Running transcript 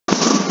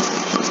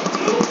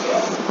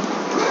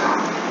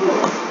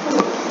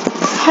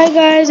Hi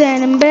guys,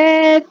 and I'm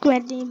back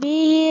with the B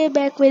here,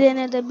 back with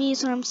another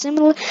Bees Farm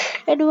Simulator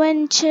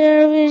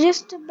adventure. We're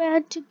just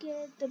about to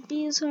get the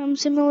Bees Farm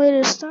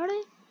Simulator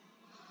started.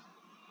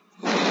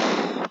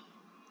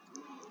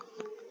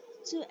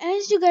 So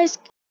as you guys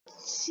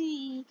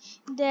see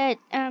that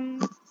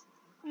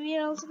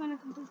we're also gonna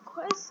complete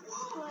quests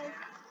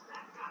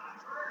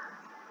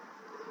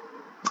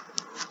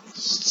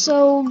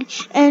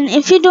and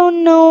if you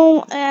don't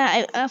know,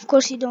 of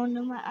course you don't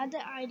know my other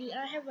ID.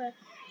 I have a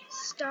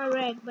star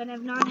egg, but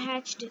I've not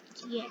hatched it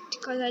yet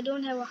because I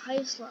don't have a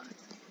hive slot.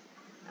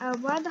 I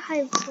bought the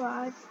hive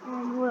slot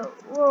and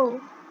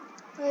whoa.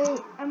 Wait,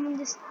 I'm in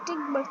the stick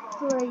bug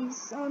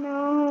place. Oh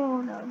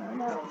no.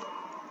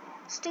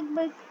 Stick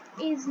bug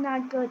is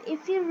not good.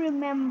 If you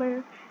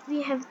remember,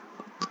 we have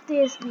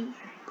this bee.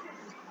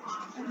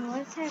 I don't know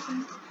what's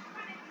happened.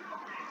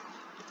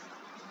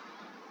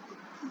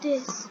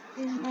 This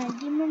is my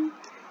demon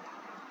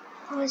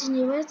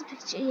legendary. Where's the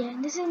picture? Yeah,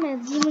 this is my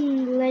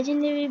demon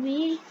legendary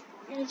bee.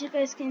 As you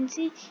guys can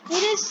see, it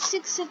has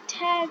 6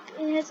 attack,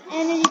 it has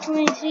energy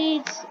 23,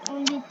 it's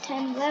only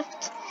 10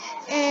 left,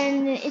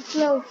 and it's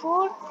level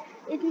 4.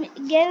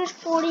 It gathers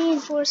 40 in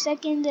 4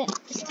 seconds and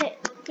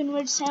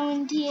converts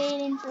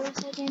 78 in 4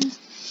 seconds.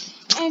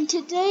 And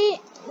today,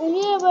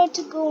 we're about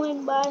to go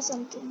and buy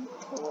something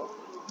cool.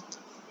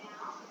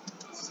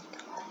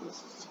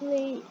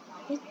 Wait,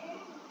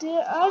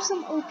 there are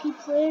some OP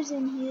players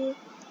in here,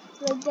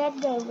 like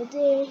that guy over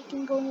there. He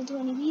can go in the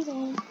 20B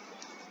zone.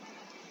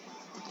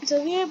 So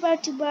we're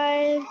about to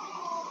buy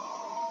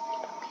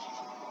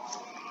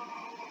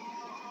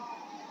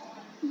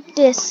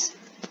this.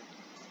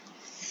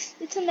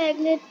 It's a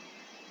magnet,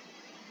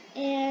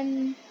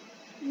 and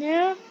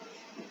we're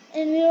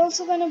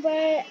also gonna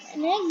buy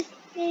an egg,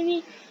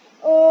 maybe,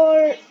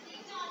 or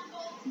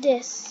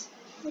this.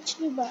 What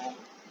should we buy?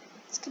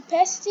 Its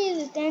capacity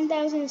is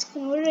 10,000. Its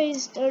converter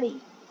is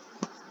 30.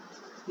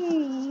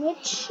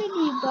 What should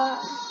we buy?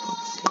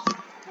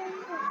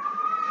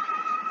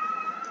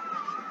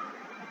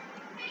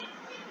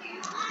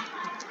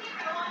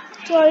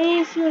 Sorry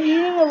if you're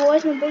hearing a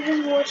voice. My brother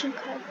is watching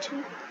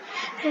cartoon.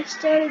 I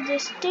started the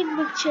stick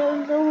book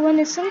challenge. Level 1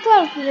 is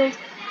sunflower field.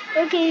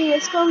 Okay,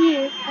 let's go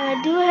here. I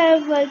do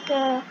have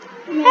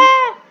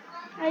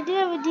I do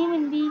have a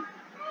demon bee,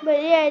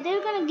 but yeah,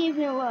 they're gonna give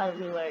me a lot of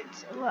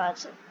rewards,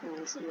 lots of cool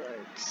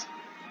rewards.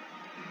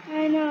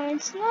 I know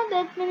it's not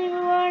that many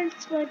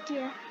rewards, but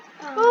yeah.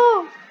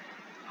 Oh,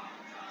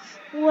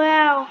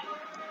 wow,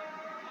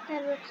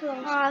 that was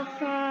close.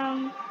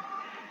 Awesome.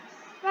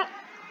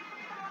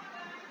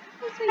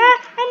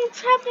 I'm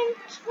trapped in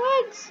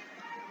twigs.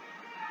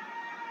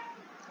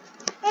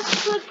 Let's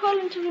click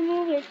pollen to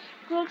remove it.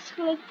 Let's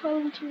click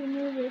pollen to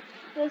remove it.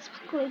 Let's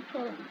click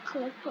pollen.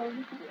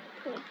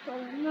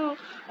 No,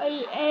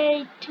 I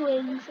ate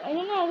twigs. I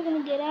don't know how I'm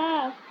gonna get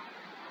out.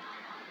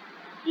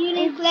 You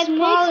need to collect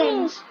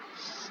pollen.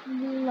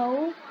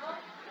 Slow.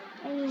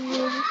 I'm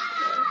really slow.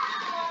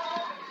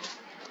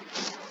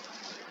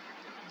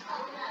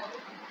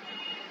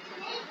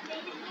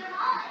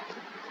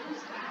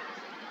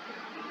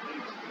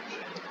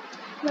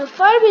 My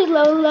farm is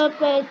leveled up,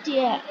 but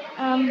yeah,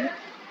 I'm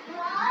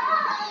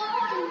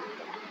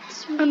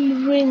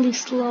really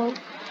slow.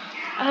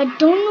 I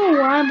don't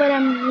know why, but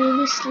I'm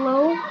really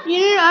slow. You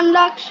need to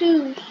unlock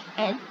shoes.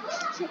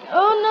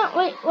 Oh no,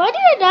 wait, why did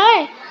I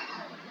die?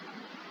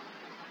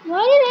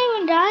 Why did I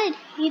even die?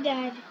 He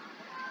died.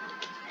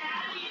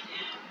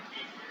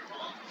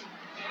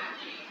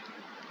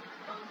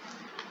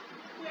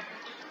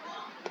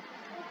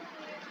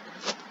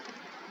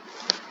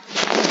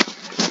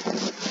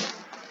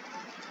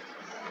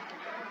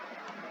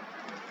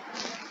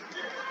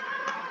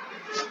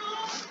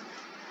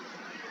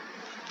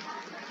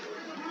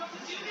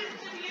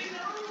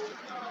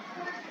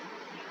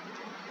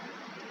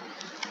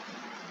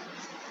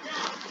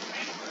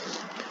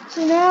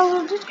 So now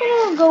we're just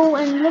gonna go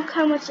and look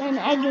how much an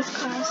egg is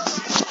cost.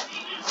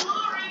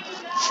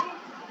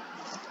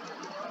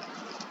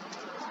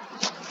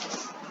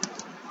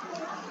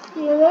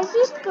 Yeah, let's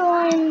just go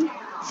and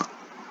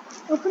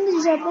open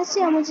this up. Let's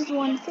see how much is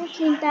one.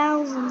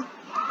 15,000.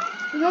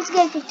 Let's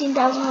get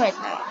 15,000 right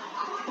now.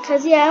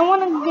 Because yeah, I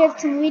wanna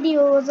get some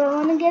videos. I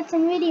wanna get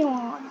some video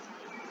on.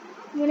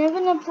 I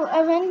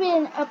haven't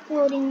been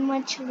uploading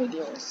much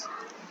videos.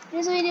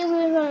 This video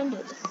we're gonna do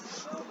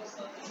this.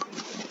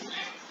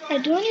 I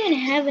don't even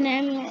have an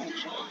amulet.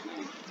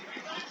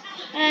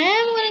 I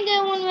am gonna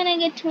get one when I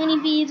get 20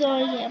 bees or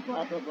yeah,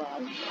 blah.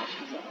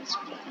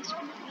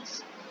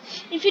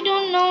 If you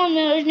don't know, on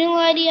my original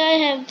ID I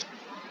have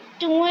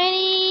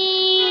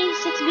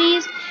 26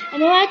 bees.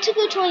 I'm about to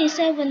go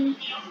 27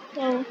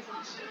 though.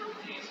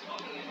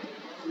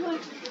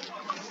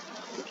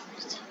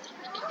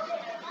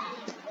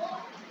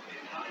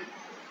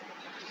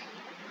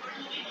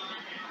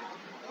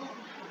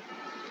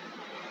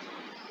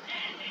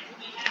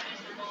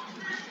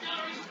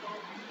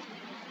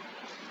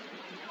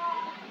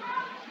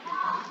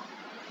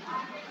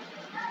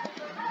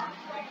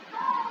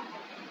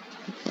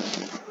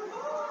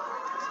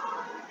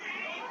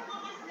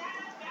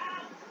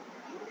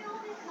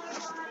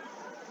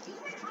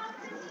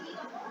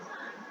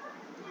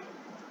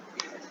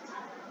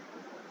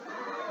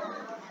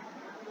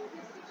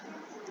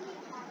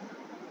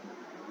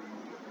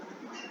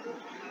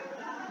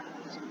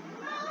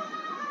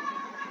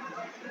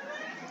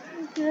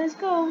 let's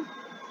go.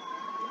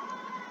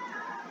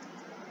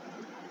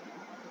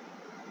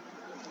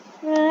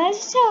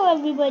 Let's tell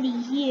everybody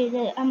here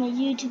that I'm a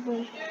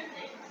YouTuber.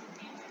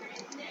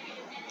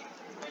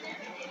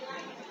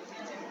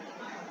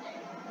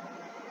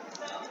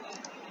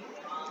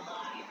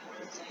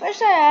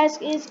 First I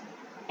ask, is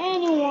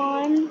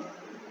anyone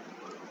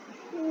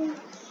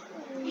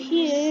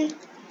here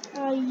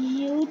a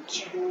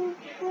YouTuber?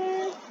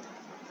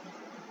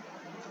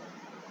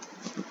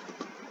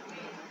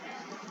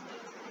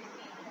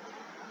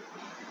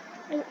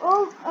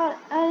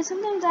 I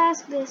sometimes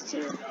ask this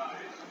too.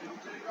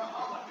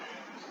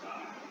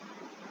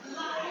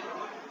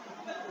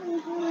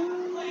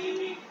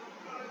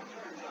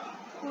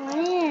 I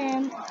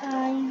am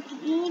a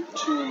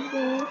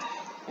YouTuber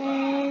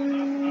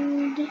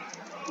and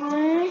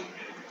I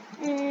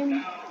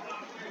am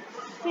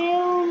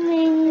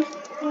filming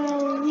a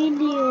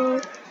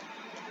video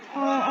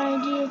on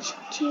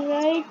IGHT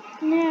right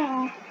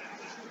now.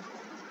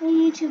 A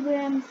YouTuber,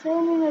 I'm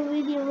filming a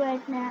video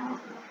right now.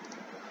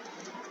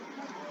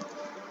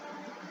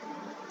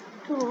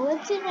 Cool,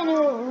 let's see if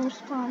anyone will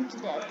respond to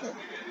that.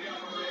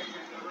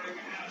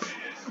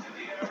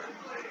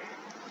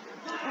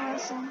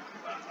 Awesome.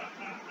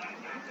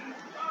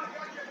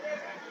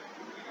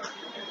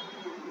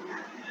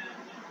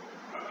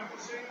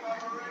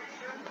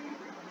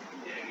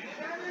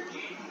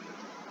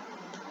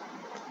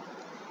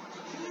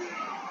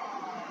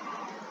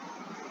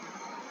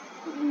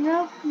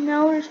 Nope,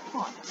 no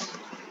response.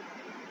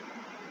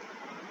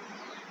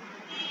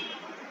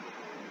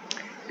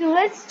 Okay,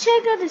 let's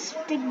check out the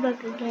stick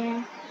bug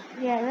again.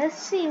 Yeah, let's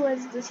see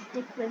what's the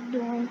stick bug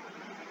doing.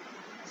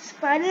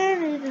 Spider,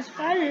 there's a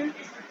spider.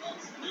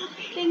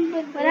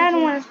 But I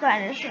don't want a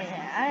spider, so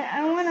yeah. I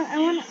want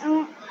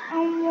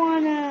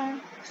a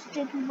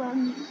sticky bug.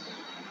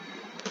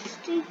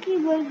 Sticky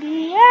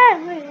buggy.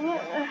 Yeah, wait,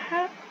 what?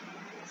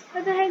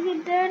 How the heck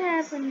did that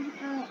happen?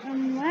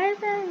 Why is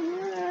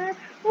that?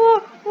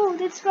 Whoa,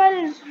 that spider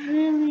is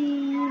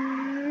really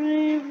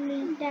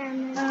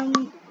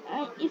damaged.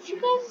 If you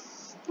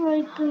guys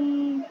like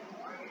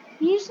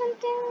hear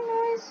something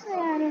noise,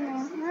 I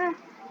don't know.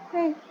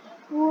 Hey,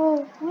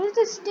 whoa, where's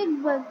the stick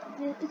bug?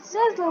 It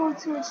says level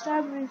 2 at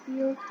Strawberry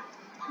Field,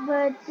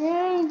 but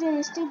there ain't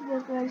any stick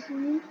bug right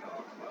here.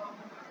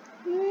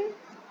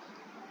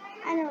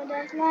 I know,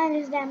 that line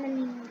is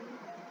damaging.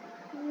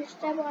 You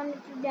step on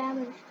it, you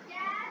damage.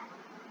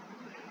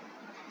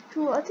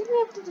 Cool, I think we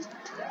have to just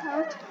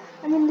count.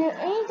 I mean, there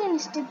ain't any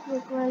stick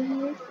bug right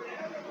here.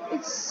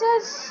 It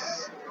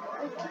says,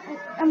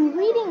 I'm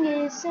reading it,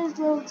 it says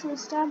level 2 at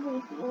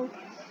Strawberry Field,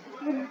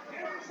 but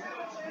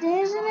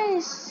there isn't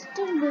any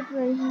stick bug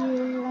right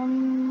here.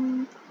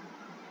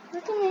 I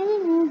can maybe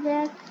move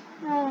back.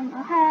 I don't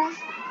know.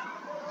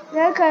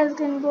 That guy's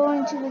gonna go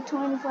into the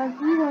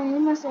 25B one. He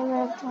must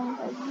have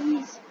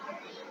 25Bs.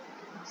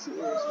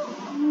 Seriously.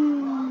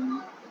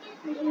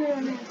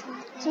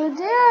 So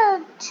there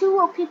are two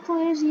OP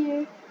players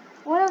here.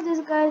 One of these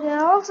guys that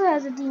also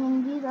has a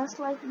demon bee, that's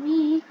like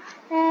we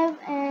have,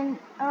 and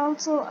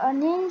also a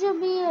ninja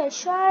bee, a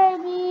shy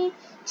bee,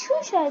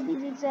 two shy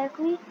bees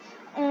exactly,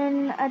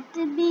 and a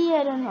bee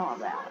I don't know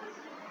about.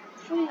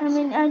 I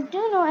mean, I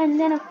do know, and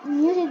then a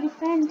muted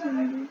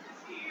phantom bee.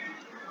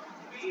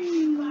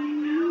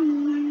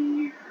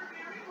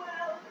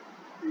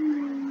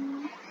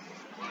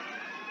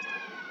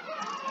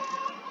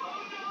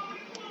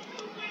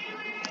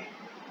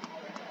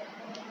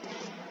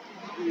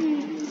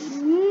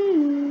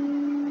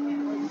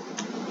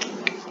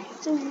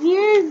 So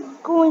we're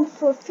going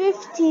for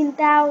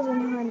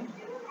 15,000 honey,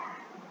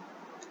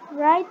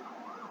 right?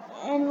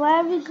 And why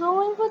are we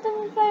going for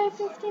the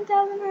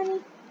 15,000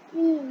 honey?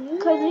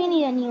 Because we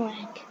need a new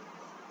egg.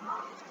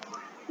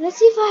 Let's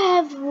see if I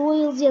have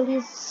royal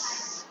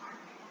jellies.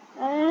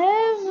 I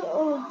have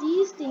all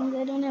these things.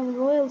 I don't have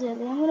royal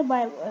jelly. I'm gonna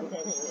buy royal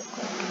jelly real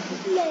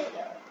quick.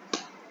 Later.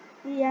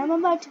 Yeah, I'm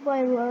about to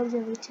buy royal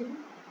jelly too.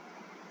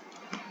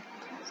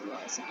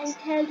 And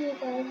tell you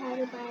guys how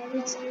to buy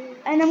it.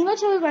 And I'm gonna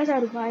tell you guys how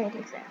to buy it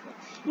exactly.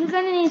 You're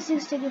gonna need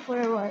 6 tickets for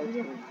a royal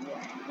jelly.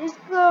 Yeah. Let's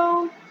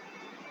go.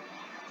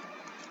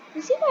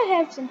 Let's see if I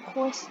have some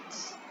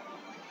quests.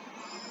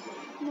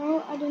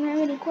 No, I don't have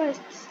any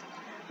quests.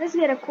 Let's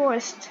get a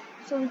quest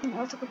so we can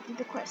also complete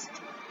the quest.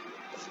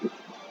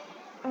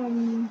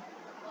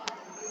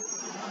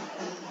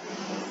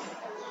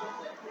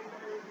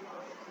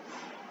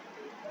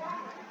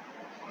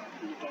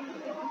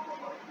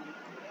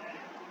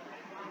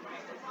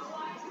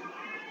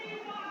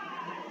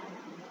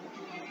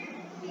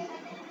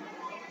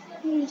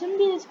 Some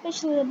be a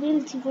special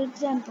ability, for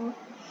example.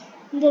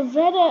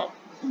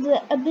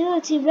 The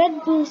ability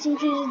Red Boost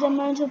increases the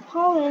amount of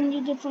pollen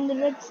you get from the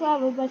red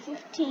flower by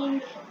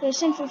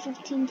 15% for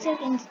 15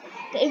 seconds.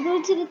 The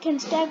ability can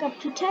stack up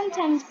to 10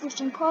 times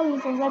boosting pollen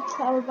from red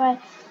flower by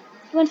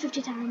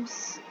 150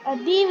 times. A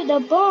bee with a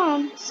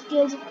bomb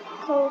skill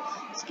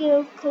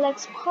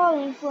collects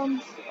pollen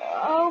from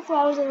all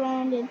flowers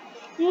around it.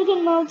 You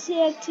can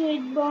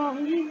activate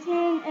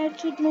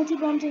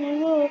multi-bombs in a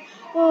row.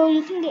 Oh,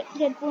 you can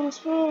get bonus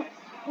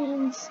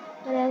means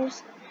whatever.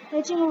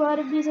 Catching a lot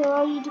of bees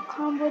allow you to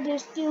combo their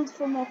skills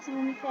for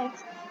maximum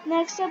effects.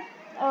 Next up,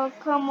 oh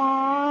come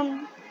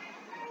on,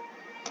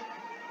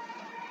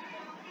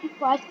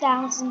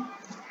 5,000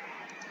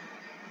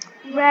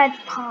 red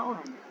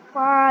pollen.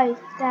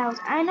 5,000.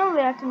 I know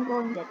where I can go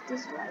and get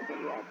this red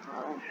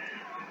pollen.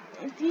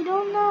 If you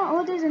don't know,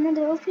 oh, there's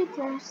another OP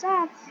player.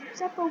 Stop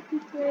OP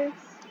player.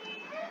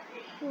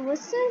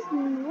 What's his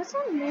name? What's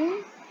her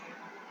name?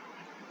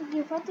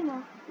 Okay,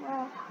 Fatima.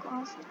 Wow,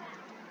 awesome.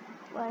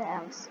 What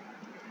else?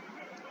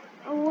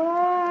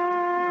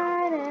 Whatever.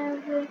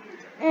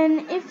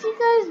 And if you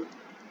guys,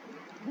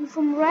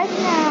 from right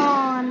now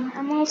on,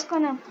 I'm also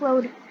gonna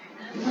upload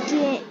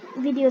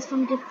videos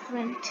from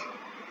different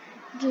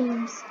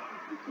games.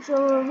 So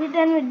we're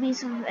done with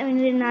B-Songs. I mean,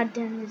 we're not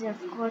done with it,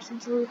 of course.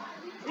 Until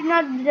we're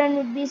not done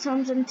with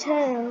B-Songs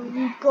until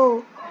we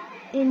go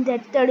in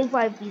that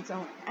 35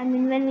 B-Zone. I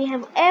mean, when we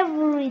have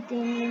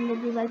everything in the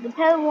B, like the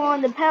Pell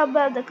Wand, the Pell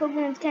Belt, the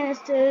coconut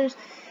canisters,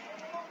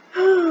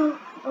 a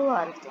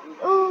lot of things.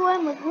 Oh, where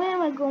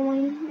am I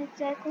going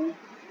exactly?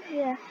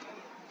 Yeah.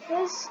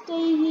 Let's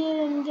stay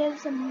here and get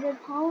some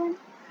red pollen.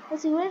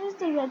 Let's see, where is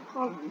the red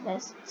pollen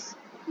best?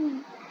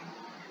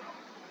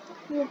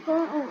 Red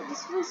pollen, oh,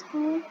 this was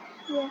cool.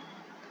 Yeah.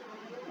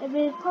 A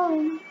red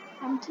pollen,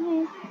 come to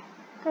me.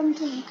 Come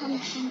to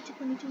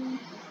me.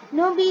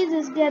 No bees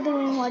is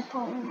gathering white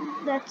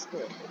pollen. That's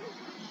good.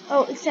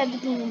 Oh, except the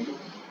demon bee.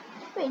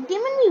 Wait,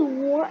 demon bee,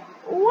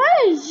 why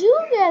are you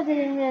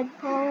gathering red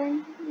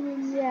pollen?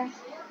 Yeah.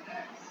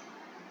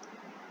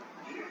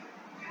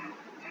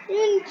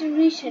 You need to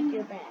reset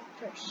your bag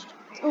first.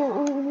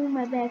 Oh,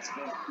 my bag's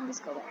full. Let's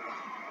go back.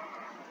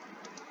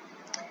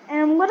 And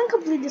I'm gonna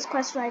complete this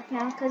quest right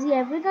now, cause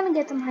yeah, we're gonna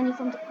get some honey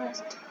from the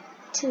quest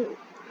too.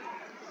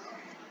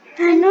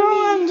 I know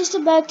I'm just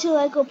about to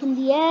like open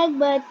the egg,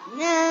 but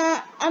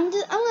nah, I'm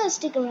gonna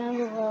stick around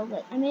a little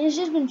bit. I mean, it's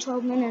just been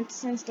 12 minutes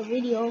since the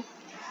video.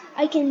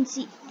 I can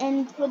see,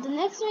 and for the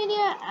next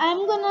video,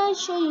 I'm gonna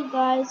show you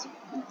guys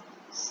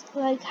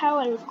like how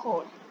I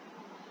record.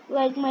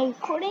 Like my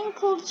recording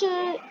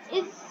culture,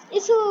 it's a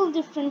little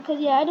different, cause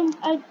yeah,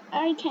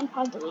 I can't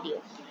pause the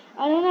video.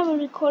 I don't have a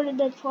recorder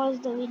that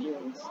pauses the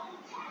videos.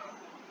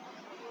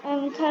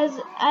 Cause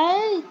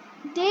I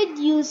did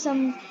use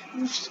some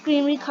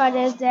screen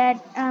recorders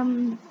that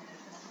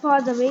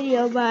pause the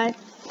video, but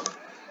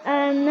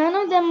none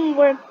of them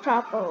worked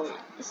properly.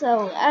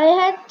 So I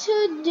had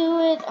to do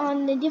it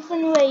on a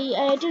different way.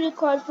 I had to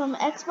record from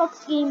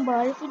Xbox Game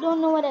Bar. If you don't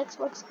know what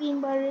Xbox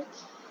Game Bar is,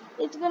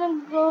 it's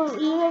gonna go.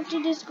 You have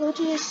to just go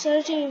to your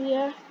search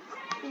area,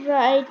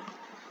 write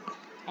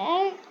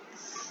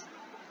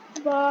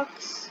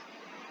Xbox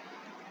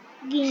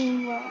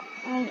Game Bar.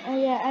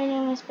 Yeah, I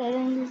know my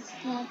spelling is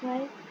not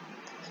right.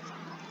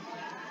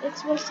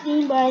 Xbox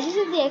Game Bar. This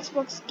is the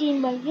Xbox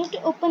Game Bar. You have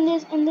to open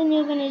this, and then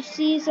you're gonna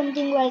see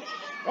something like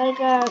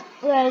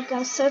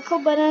a circle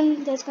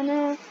button that's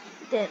gonna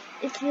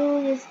if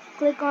you just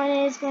click on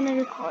it, it's gonna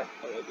record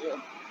the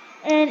video.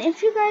 And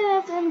if you guys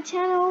have some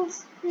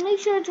channels, make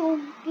sure to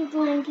give the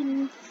link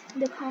in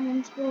the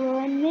comments below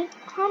and make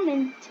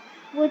comment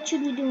what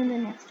should we do in the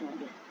next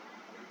video.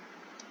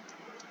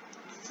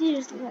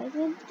 Seriously, guys,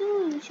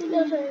 what should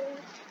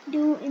we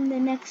do in the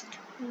next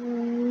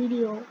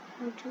video?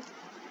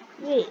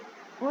 Wait,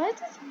 what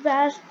is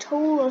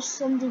Bartol or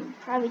something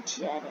private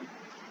chatting?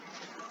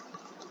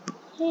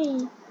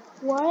 Hey,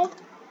 what?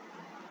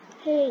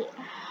 Hey,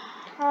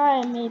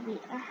 hi, maybe,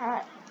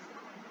 hi.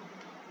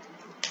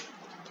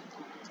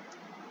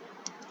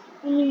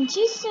 I mean,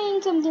 she's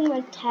saying something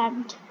like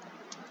tagged.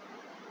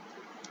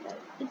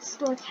 It's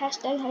like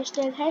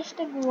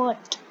hashtag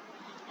what?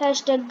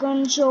 Hashtag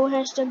gun show,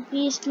 hashtag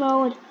beast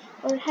mode,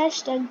 or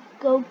hashtag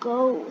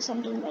go,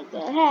 something like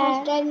that.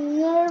 Hashtag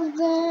nerve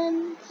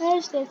gun.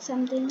 Hashtag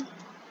something.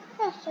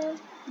 Hashtag.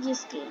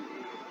 Just kidding.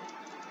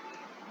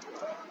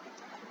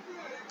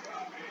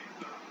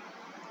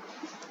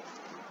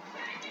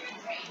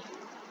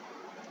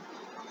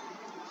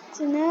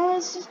 So now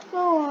let's just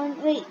go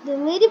on. Wait, the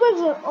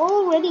ladybugs are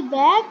already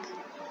back?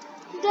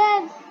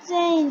 That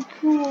ain't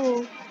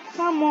cool.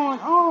 Come on,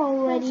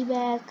 already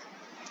back.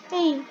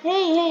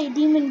 Hey,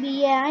 Demon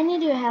Bee, yeah, I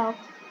need your help.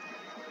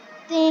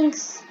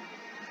 Thanks.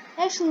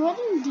 Actually, what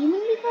did Demon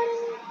Bee got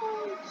any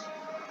points?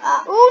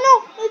 Oh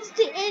no, it's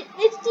the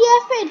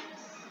Aphid.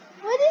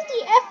 What is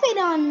the Aphid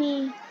on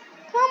me?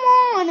 Come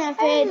on,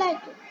 Aphid.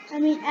 I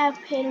mean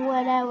Aphid,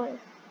 whatever.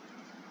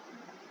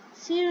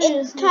 Seriously,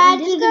 it tried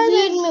to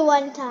defeat me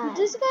one time.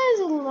 This guy has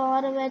a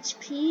lot of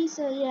HP,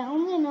 so yeah,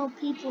 only no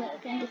people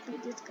can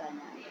defeat this guy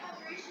now.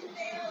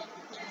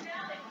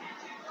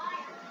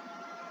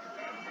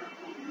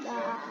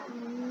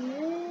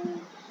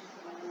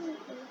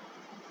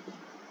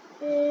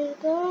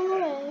 Go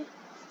away.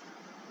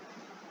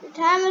 The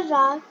time is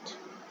out.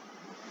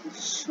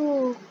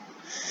 So,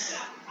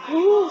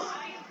 ooh.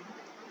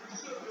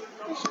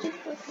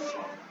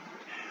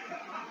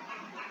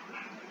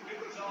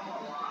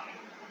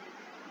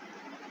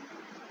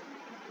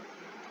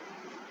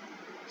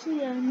 So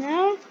yeah,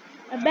 now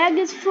our bag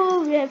is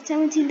full. We have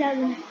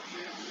 17,000.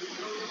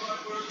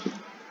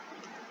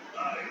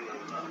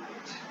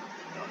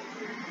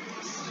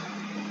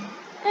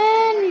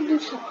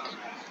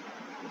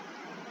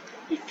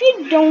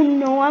 don't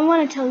know, I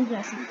want to tell you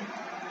guys something.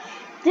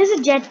 There's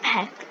a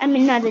jetpack. I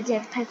mean, not a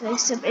jetpack.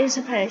 It's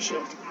a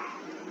parachute.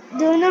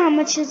 Do you know how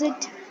much is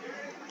it?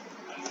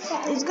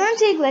 It's gonna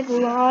take like a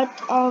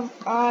lot of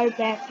our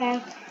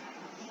backpack.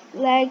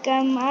 Like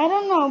I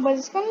don't know, but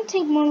it's gonna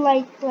take more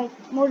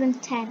more than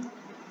 10.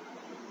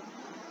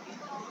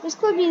 This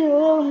could be a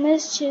little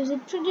mischief.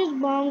 It produces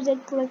bombs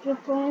that collect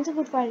repellents of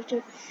a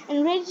fighter,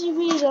 and Red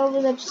GB is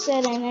always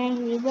upset and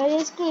angry, but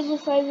it's good for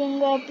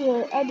firing up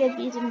your other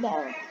bees in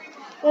battle.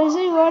 There's a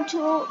reward to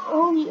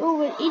only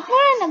over 8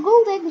 more, and a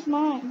gold egg is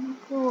mine.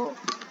 Cool.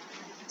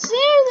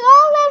 Seriously,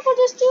 all that for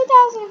just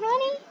 2,000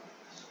 honey?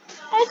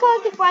 I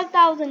collected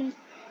 5,000.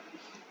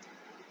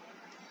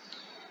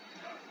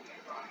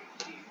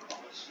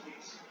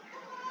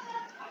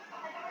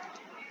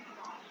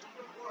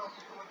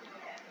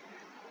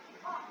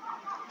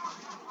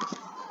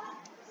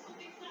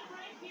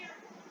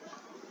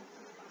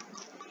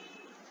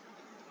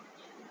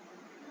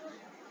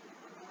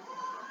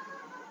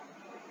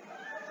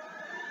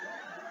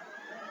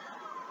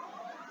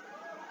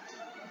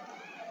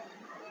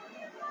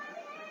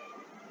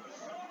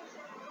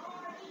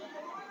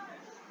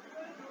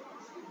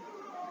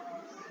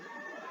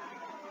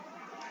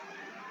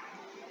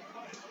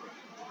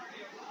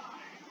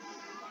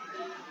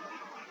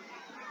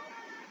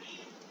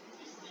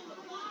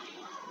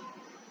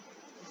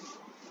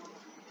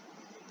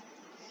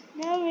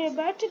 Now we're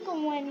about to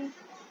go in.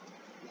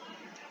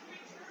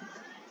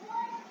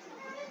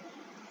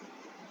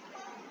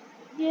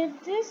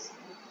 Get this.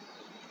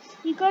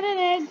 You got an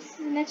egg.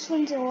 The next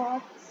one's a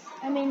lot.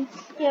 I mean,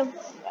 yeah.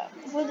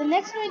 For the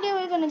next video,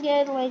 we're gonna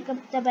get like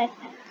the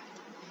backpack.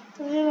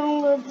 So we're gonna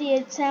load the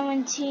at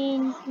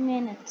 17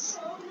 minutes.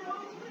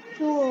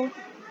 Cool.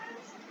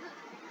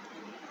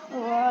 A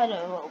lot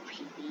of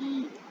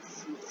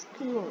OPs. It's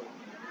cool.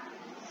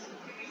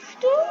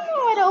 Do you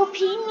know what OP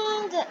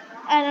means?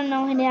 I don't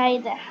know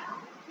either.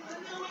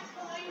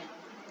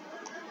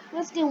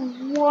 Let's get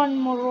one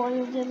more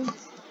royal jelly.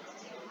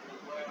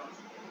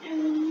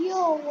 And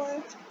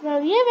yours.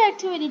 Well, we have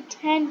activity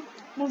 10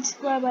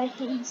 multiplied by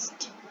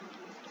haste.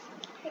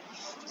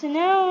 So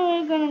now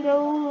we're gonna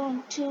go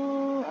to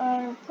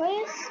our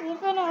place. We're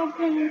gonna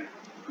open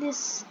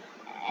this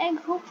egg.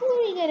 Hopefully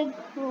we get a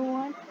cool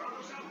one.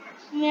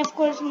 I mean, of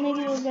course,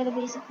 maybe we'll get a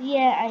basic.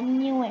 Yeah, I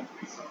knew it.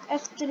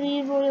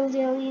 F3 royal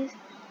jellies.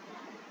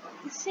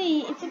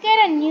 See, if we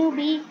get a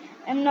newbie,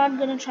 I'm not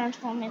gonna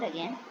transform it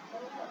again.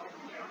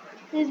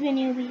 Please be a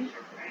newbie.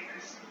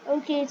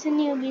 Okay, it's a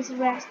newbie, it's a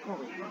rascal.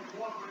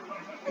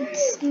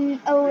 It's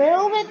a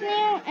little bit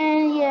new,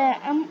 and yeah,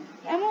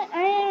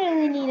 I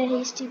really need a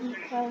hasty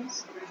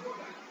because,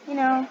 you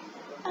know.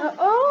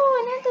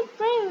 Another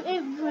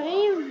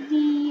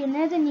bravey,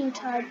 another new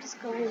type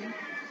discovery.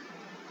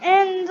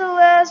 And the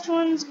last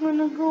one's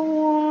gonna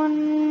go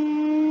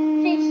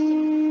on.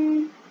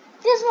 Hasty.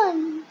 This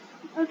one.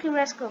 Okay,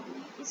 rascal.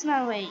 It's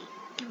not way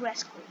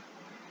rascal.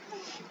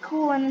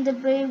 Cool, and the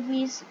brave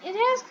beast. It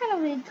has kind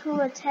of a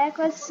cool attack.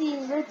 Let's see.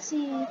 This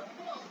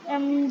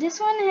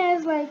one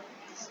has like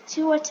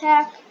 2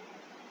 attack.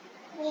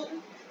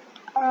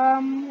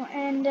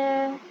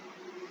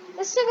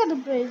 Let's check out the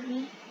brave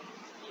beast.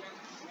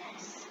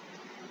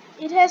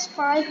 It has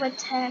 5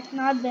 attack.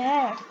 Not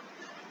bad.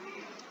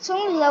 It's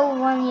only level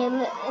 1.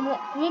 Yeah,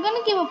 we're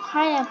gonna give a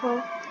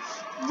pineapple.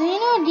 Do you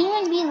know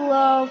Demon Bee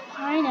love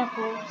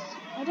pineapples?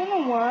 I don't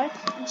know why.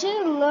 I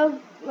just love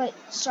like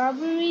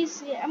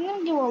strawberries. Yeah, I'm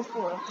gonna give all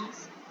 4 of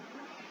these.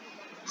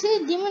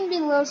 See, Demon Bee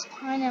loves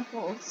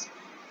pineapples.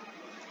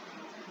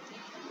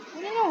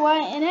 I don't know why.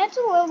 And I had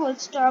to love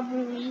like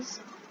strawberries.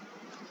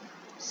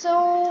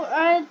 So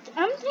I'm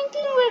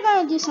thinking we're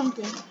gonna do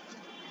something.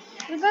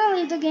 We're gonna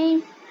leave the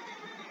game.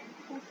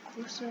 Of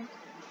course, so.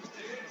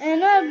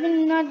 And I've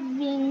been not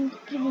being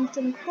given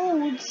some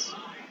codes.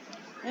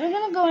 And we're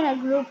gonna go in a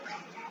group.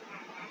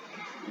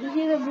 You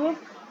hear the group?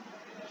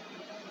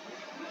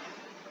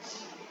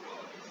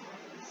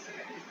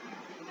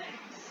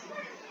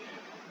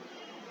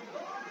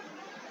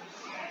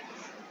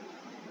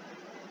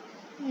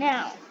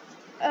 Now,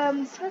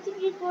 30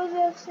 people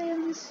have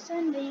sale this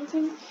Sunday. You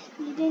think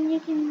then you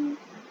can?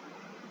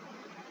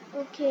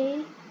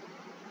 Okay.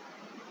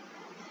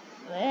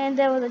 And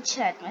there was a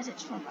chat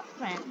message from a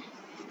friend.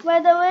 By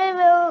the way,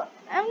 well,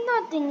 I'm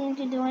not thinking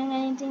to doing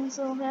anything,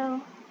 so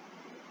well.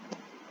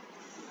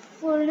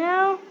 For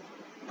now,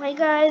 bye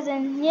guys,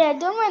 and yeah,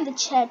 don't mind the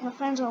chat. My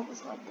friends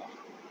always like that.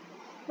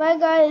 Bye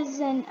guys,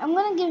 and I'm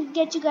gonna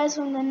get you guys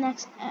from the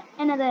next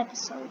another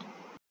episode.